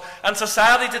God. And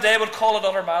society today would call it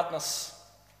utter madness.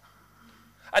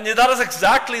 And yet that is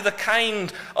exactly the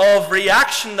kind of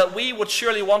reaction that we would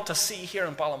surely want to see here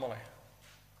in Ballymoney.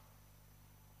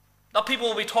 That people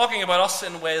will be talking about us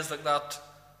in ways like that.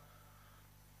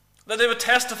 That they would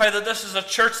testify that this is a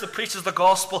church that preaches the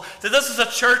gospel. That this is a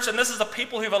church and this is a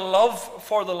people who have a love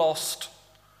for the lost.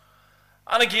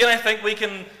 And again, I think we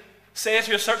can say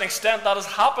to a certain extent that is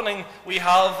happening. We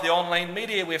have the online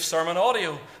media, we have sermon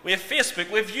audio, we have Facebook,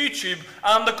 we have YouTube,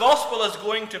 and the gospel is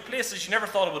going to places you never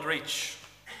thought it would reach.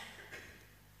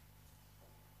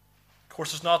 Of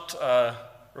course, it's not a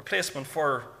replacement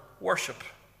for worship,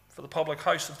 for the public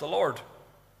house of the Lord.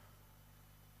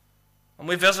 And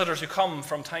we have visitors who come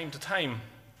from time to time,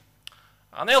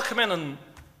 and they'll come in and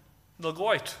they'll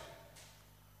go out,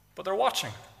 but they're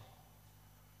watching.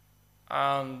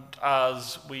 And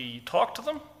as we talk to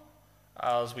them,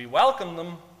 as we welcome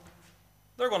them,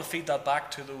 they're going to feed that back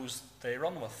to those they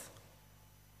run with.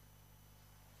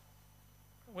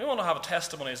 We want to have a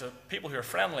testimony as people who are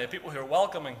friendly, people who are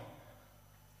welcoming.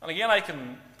 And again, I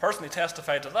can personally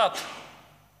testify to that.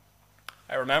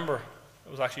 I remember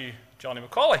it was actually Johnny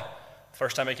McCauley. The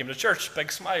first time I came to church,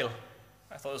 big smile.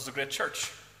 I thought this was a great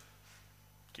church.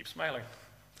 Keep smiling.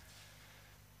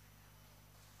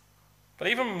 But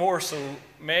even more so,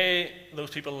 may those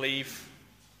people leave.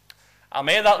 And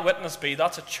may that witness be,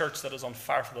 that's a church that is on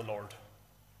fire for the Lord.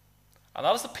 And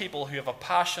that is the people who have a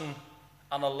passion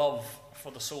and a love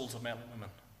for the souls of men and women.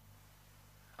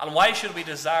 And why should we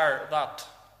desire that?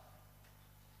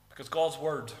 Because God's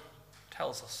word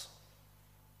tells us.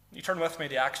 You turn with me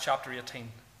to Acts chapter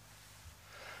 18.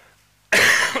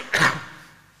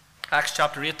 Acts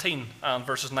chapter 18 and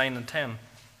verses 9 and 10.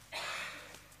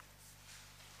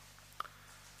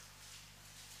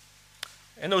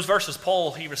 In those verses,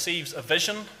 Paul, he receives a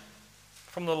vision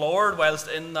from the Lord whilst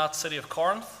in that city of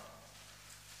Corinth.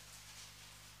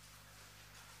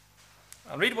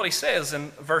 And read what he says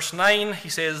in verse 9. He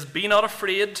says, "Be not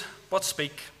afraid, but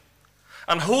speak,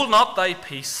 and hold not thy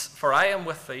peace, for I am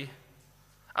with thee.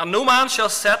 And no man shall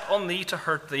set on thee to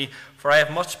hurt thee, for I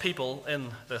have much people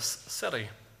in this city."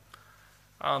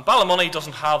 And Ballymoney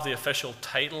doesn't have the official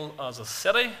title as a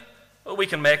city, but we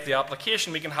can make the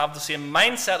application. We can have the same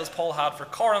mindset as Paul had for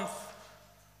Corinth.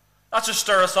 That should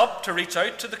stir us up to reach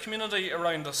out to the community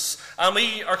around us. And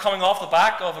we are coming off the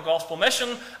back of a gospel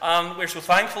mission, and we're so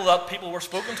thankful that people were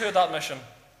spoken to at that mission.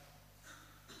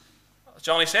 As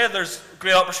Johnny said, there's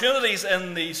great opportunities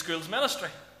in the school's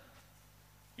ministry.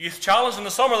 Youth Challenge in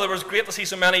the summer, there was great to see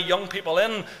so many young people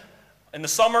in the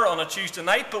summer on a Tuesday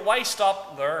night, but why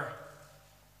stop there?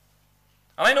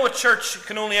 And I know a church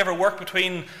can only ever work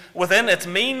within its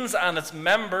means and its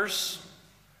members,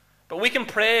 but we can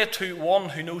pray to one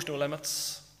who knows no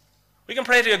limits. We can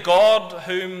pray to a God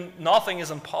whom nothing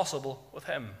is impossible with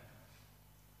him.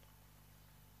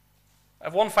 I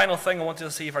have one final thing I want you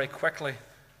to see very quickly,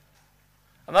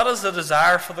 and that is the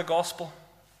desire for the gospel.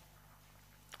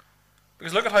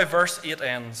 Because look at how verse 8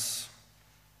 ends.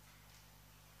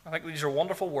 I think these are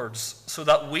wonderful words. "So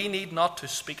that we need not to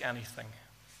speak anything."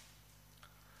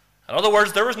 In other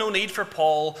words, there was no need for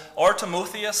Paul or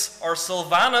Timotheus or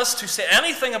Silvanus to say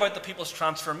anything about the people's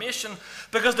transformation,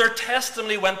 because their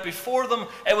testimony went before them.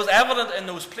 It was evident in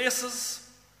those places.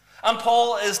 And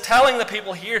Paul is telling the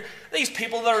people here, these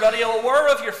people, they're already aware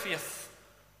of your faith.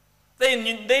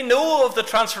 They know of the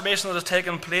transformation that has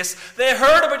taken place. They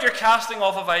heard about your casting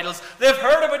off of idols. They've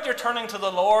heard about your turning to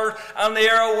the Lord, and they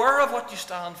are aware of what you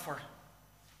stand for.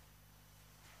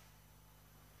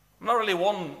 I'm not really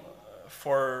one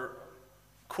for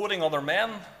quoting other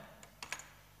men.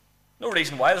 No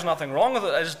reason why, there's nothing wrong with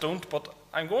it, I just don't. But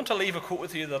I'm going to leave a quote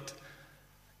with you that,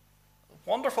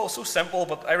 wonderful, so simple,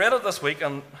 but I read it this week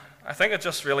and I think it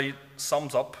just really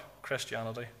sums up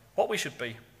Christianity, what we should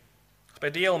be. It's by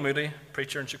D.L. Moody,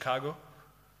 preacher in Chicago.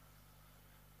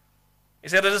 He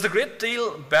said, "It is a great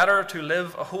deal better to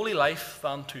live a holy life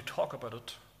than to talk about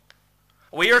it.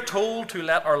 We are told to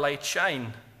let our light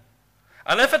shine.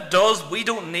 And if it does, we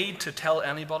don't need to tell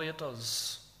anybody it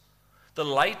does. The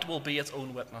light will be its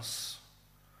own witness.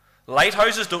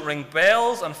 Lighthouses don't ring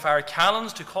bells and fire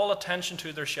cannons to call attention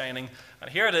to their shining." And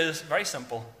here it is, very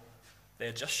simple.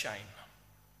 They just shine.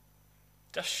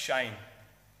 Just shine.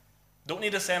 Don't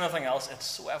need to say anything else. It's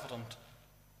so evident.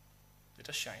 They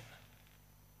just shine.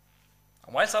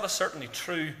 And whilst that is certainly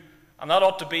true, and that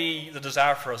ought to be the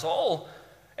desire for us all,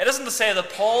 it isn't to say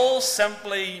that Paul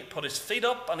simply put his feet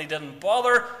up and he didn't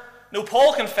bother. No,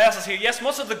 Paul confesses here, yes,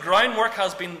 much of the groundwork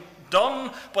has been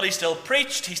done, but he still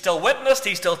preached, he still witnessed,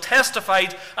 he still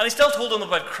testified, and he still told them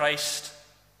about Christ.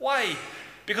 Why?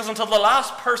 Because until the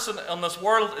last person in this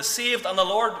world is saved and the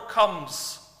Lord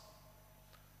comes,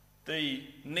 the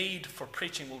need for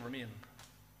preaching will remain.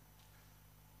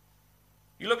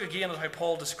 You look again at how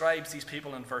Paul describes these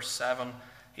people in verse 7.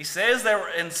 He says they were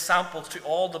ensamples to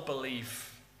all that believe.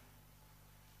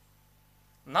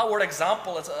 And that word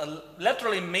example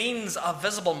literally means a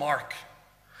visible mark.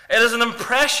 It is an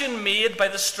impression made by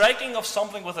the striking of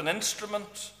something with an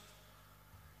instrument.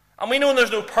 And we know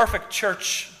there's no perfect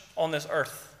church on this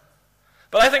earth.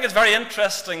 But I think it's very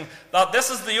interesting that this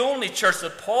is the only church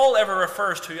that Paul ever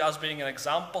refers to as being an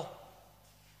example.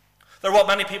 They're what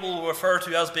many people will refer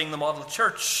to as being the model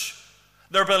church.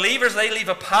 They're believers. They leave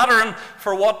a pattern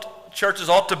for what churches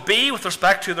ought to be with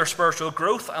respect to their spiritual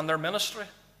growth and their ministry.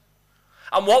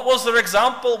 And what was their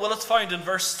example? Well, it's found in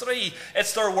verse 3.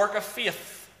 It's their work of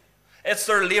faith. It's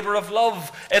their labor of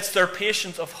love. It's their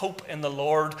patience of hope in the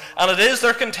Lord. And it is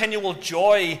their continual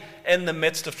joy in the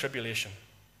midst of tribulation.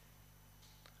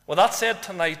 With that said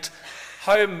tonight,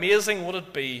 how amazing would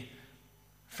it be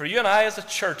for you and I as a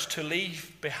church to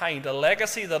leave behind a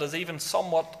legacy that is even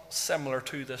somewhat similar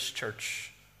to this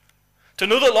church. To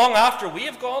know that long after we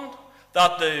have gone,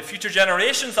 that the future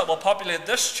generations that will populate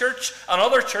this church and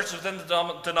other churches within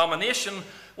the denomination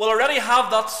will already have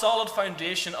that solid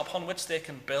foundation upon which they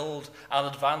can build and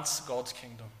advance God's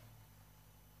kingdom.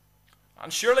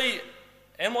 And surely,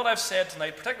 in what I've said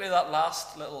tonight, particularly that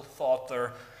last little thought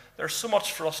there's so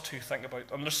much for us to think about,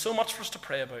 and there's so much for us to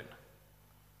pray about.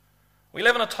 We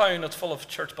live in a town that's full of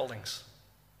church buildings.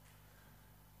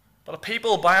 But the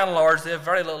people, by and large, they have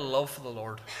very little love for the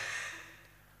Lord.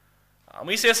 And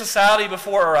we see a society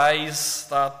before our eyes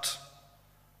that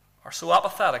are so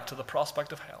apathetic to the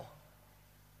prospect of hell.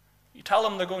 You tell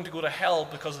them they're going to go to hell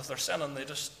because of their sin, and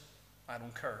I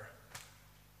don't care.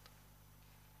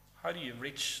 How do you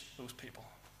reach those people?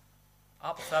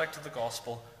 Apathetic to the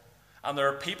gospel. And there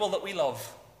are people that we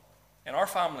love in our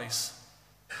families,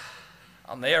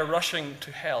 and they are rushing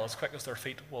to hell as quick as their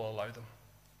feet will allow them.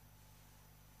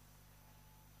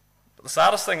 But the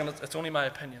saddest thing, and it's only my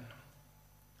opinion,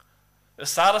 the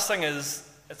saddest thing is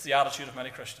it's the attitude of many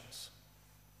Christians.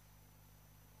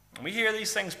 And we hear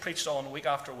these things preached on week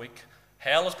after week.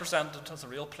 Hell is presented as a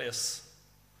real place.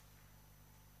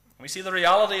 And we see the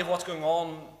reality of what's going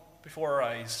on before our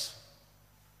eyes.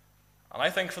 And I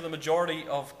think for the majority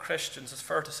of Christians, it's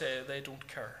fair to say they don't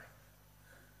care.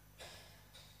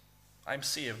 I'm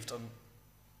saved, and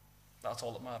that's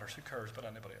all that matters. Who cares about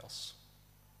anybody else?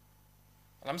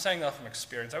 And I'm saying that from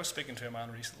experience. I was speaking to a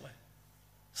man recently.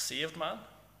 Saved man.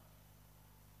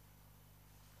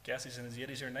 Guess he's in his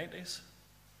 80s or 90s.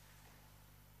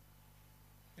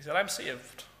 He said, I'm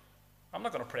saved. I'm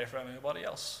not going to pray for anybody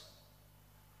else.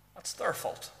 That's their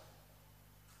fault.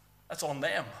 That's on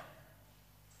them.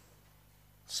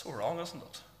 It's so wrong, isn't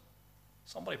it?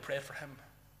 Somebody prayed for him.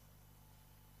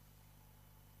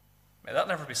 May that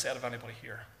never be said of anybody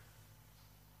here.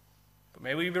 But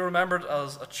may we be remembered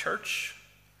as a church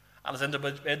and as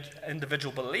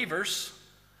individual believers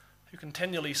who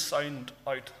continually sound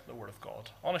out the word of God,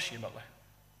 unashamedly.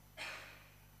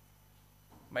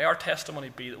 May our testimony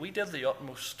be that we did the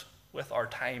utmost with our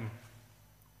time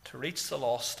to reach the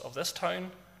lost of this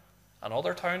town and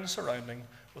other towns surrounding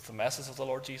with the message of the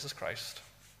Lord Jesus Christ.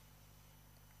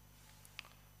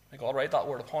 May God write that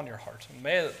word upon your heart, and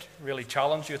may it really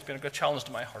challenge you. It's been a good challenge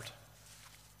to my heart.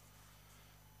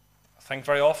 I think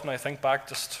very often, I think back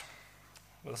just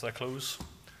as I close,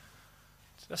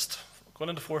 just going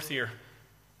into fourth year.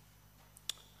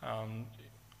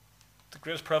 The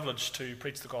greatest privilege to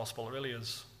preach the gospel, it really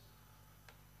is.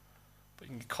 But you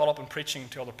can get caught up in preaching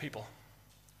to other people,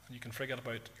 and you can forget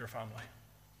about your family.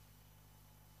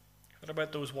 Forget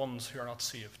about those ones who are not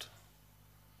saved.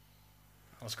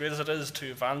 And as great as it is to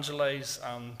evangelize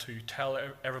and to tell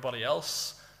everybody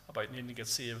else about needing to get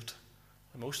saved,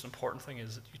 the most important thing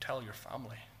is that you tell your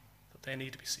family that they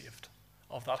need to be saved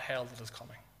of that hell that is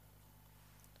coming.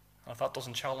 And if that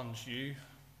doesn't challenge you,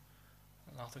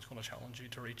 nothing's going to challenge you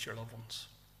to reach your loved ones.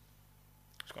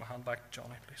 I'm just going to hand back to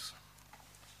Johnny, please.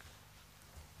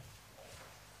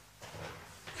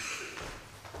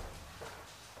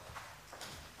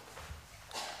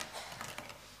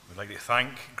 We'd like to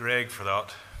thank Greg for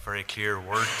that very clear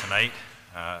word tonight.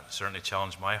 It certainly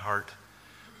challenged my heart,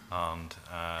 and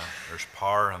there's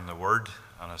power in the word,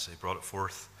 and as he brought it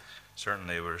forth,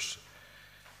 certainly there was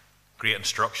great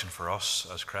instruction for us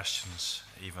as Christians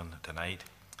even tonight.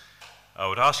 I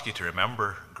would ask you to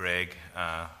remember Greg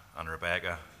and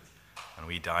Rebecca and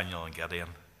wee Daniel and Gideon.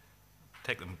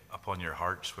 Take them upon your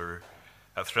hearts.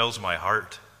 It thrills my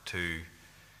heart to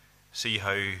see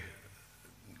how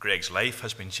Greg's life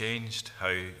has been changed,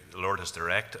 how the Lord has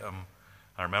directed him.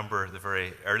 I remember the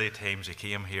very early times he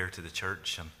came here to the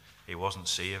church and he wasn't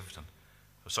saved, and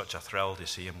it was such a thrill to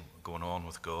see him going on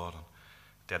with God and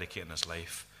dedicating his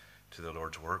life to the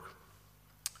Lord's work.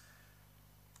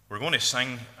 We're going to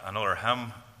sing another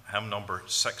hymn number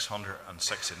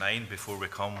 669, before we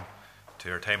come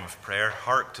to our time of prayer.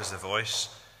 Hark, 'tis the voice,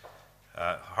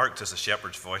 hark, 'tis the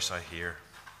shepherd's voice I hear.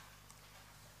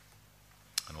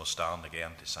 And we'll stand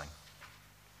again to sing.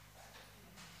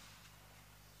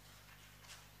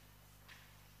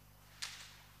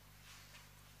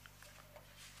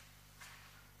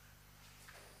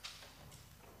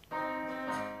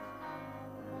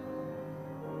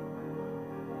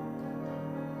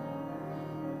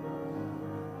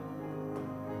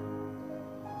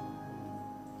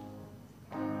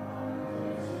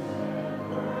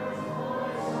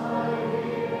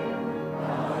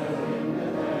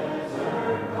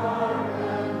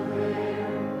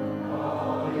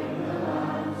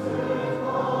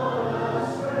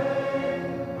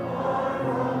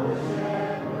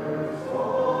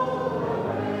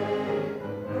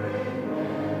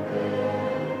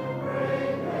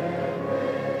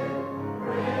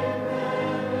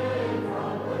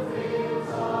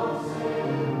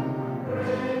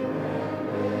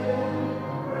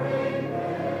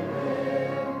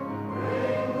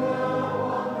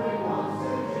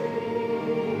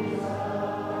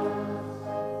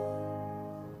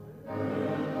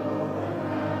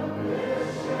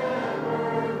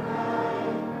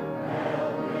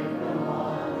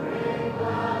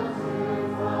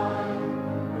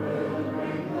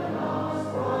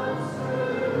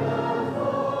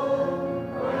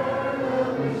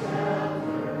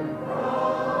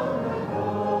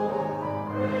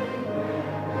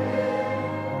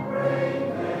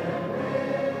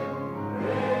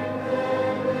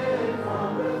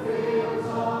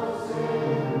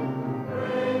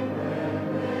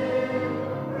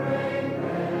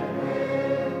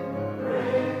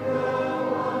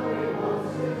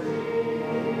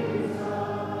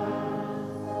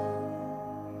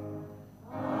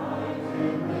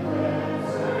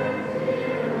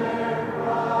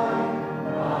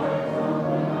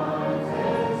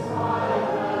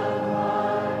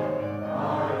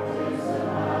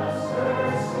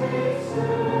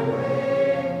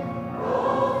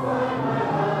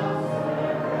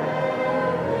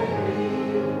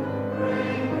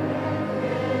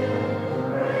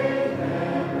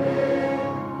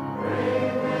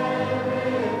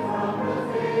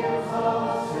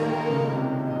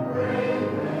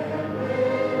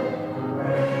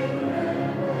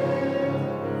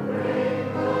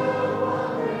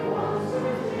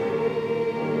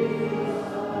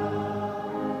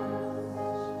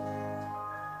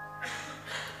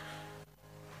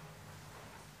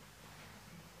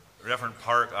 Reverend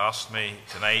Park asked me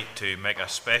tonight to make a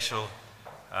special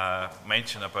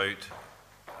mention about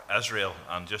Israel,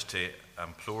 and just to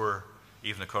implore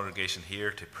even the congregation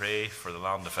here to pray for the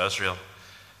land of Israel.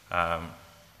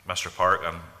 Mr. Park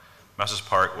and Mrs.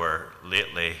 Park were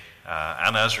lately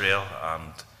in Israel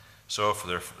and saw for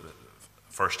their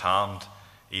first hand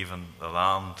even the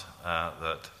land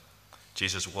that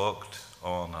Jesus walked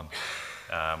on, and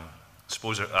I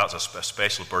suppose that's a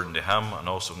special burden to him, and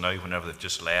also now whenever they've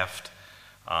just left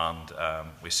and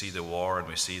we see the war and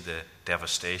we see the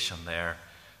devastation there,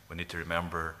 we need to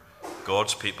remember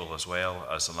God's people as well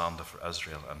as the land of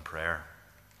Israel in prayer.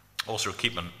 Also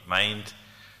keep in mind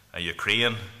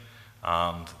Ukraine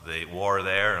and the war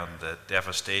there and the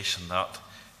devastation that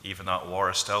even that war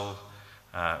is still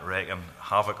wreaking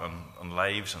havoc on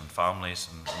lives and families.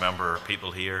 And remember our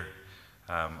people here,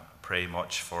 pray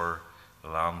much for the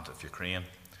land of Ukraine.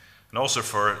 And also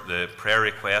for the prayer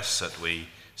requests that we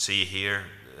see here,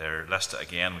 they're listed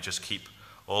again. We just keep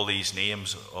all these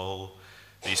names, all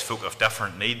these folk of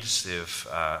different needs.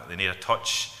 They need a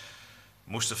touch.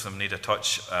 Most of them need a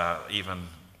touch even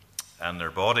in their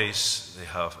bodies.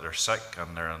 They're sick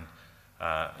and they're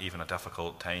in even a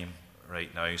difficult time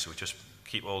right now. So we just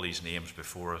keep all these names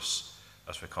before us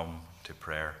as we come to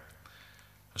prayer.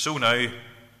 And so now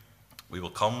we will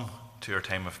come to our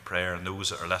time of prayer, and those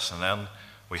that are listening in,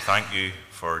 we thank you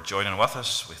for joining with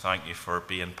us. We thank you for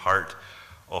being part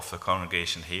of the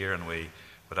congregation here, and we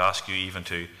would ask you even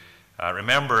to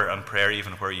remember in prayer,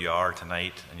 even where you are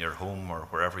tonight, in your home or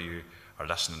wherever you are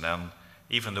listening in,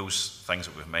 even those things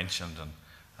that we've mentioned,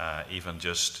 and even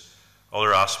just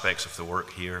other aspects of the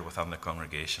work here within the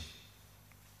congregation.